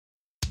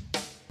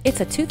It's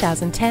a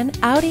 2010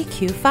 Audi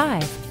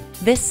Q5.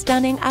 This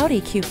stunning Audi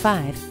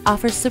Q5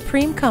 offers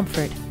supreme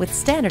comfort with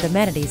standard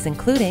amenities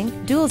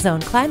including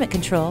dual-zone climate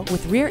control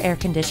with rear air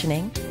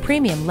conditioning,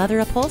 premium leather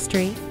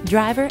upholstery,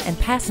 driver and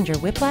passenger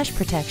whiplash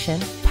protection,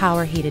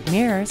 power heated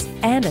mirrors,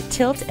 and a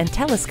tilt and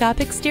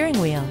telescopic steering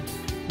wheel.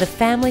 The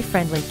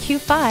family-friendly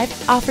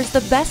Q5 offers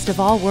the best of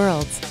all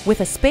worlds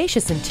with a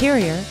spacious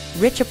interior,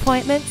 rich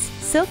appointments,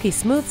 silky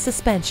smooth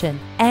suspension,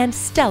 and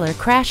stellar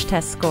crash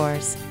test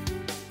scores.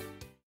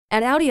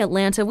 At Audi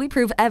Atlanta, we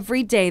prove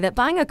every day that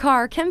buying a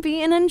car can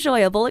be an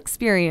enjoyable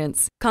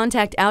experience.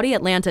 Contact Audi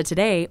Atlanta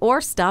today or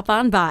stop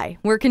on by.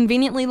 We're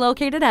conveniently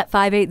located at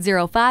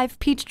 5805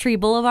 Peachtree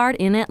Boulevard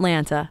in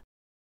Atlanta.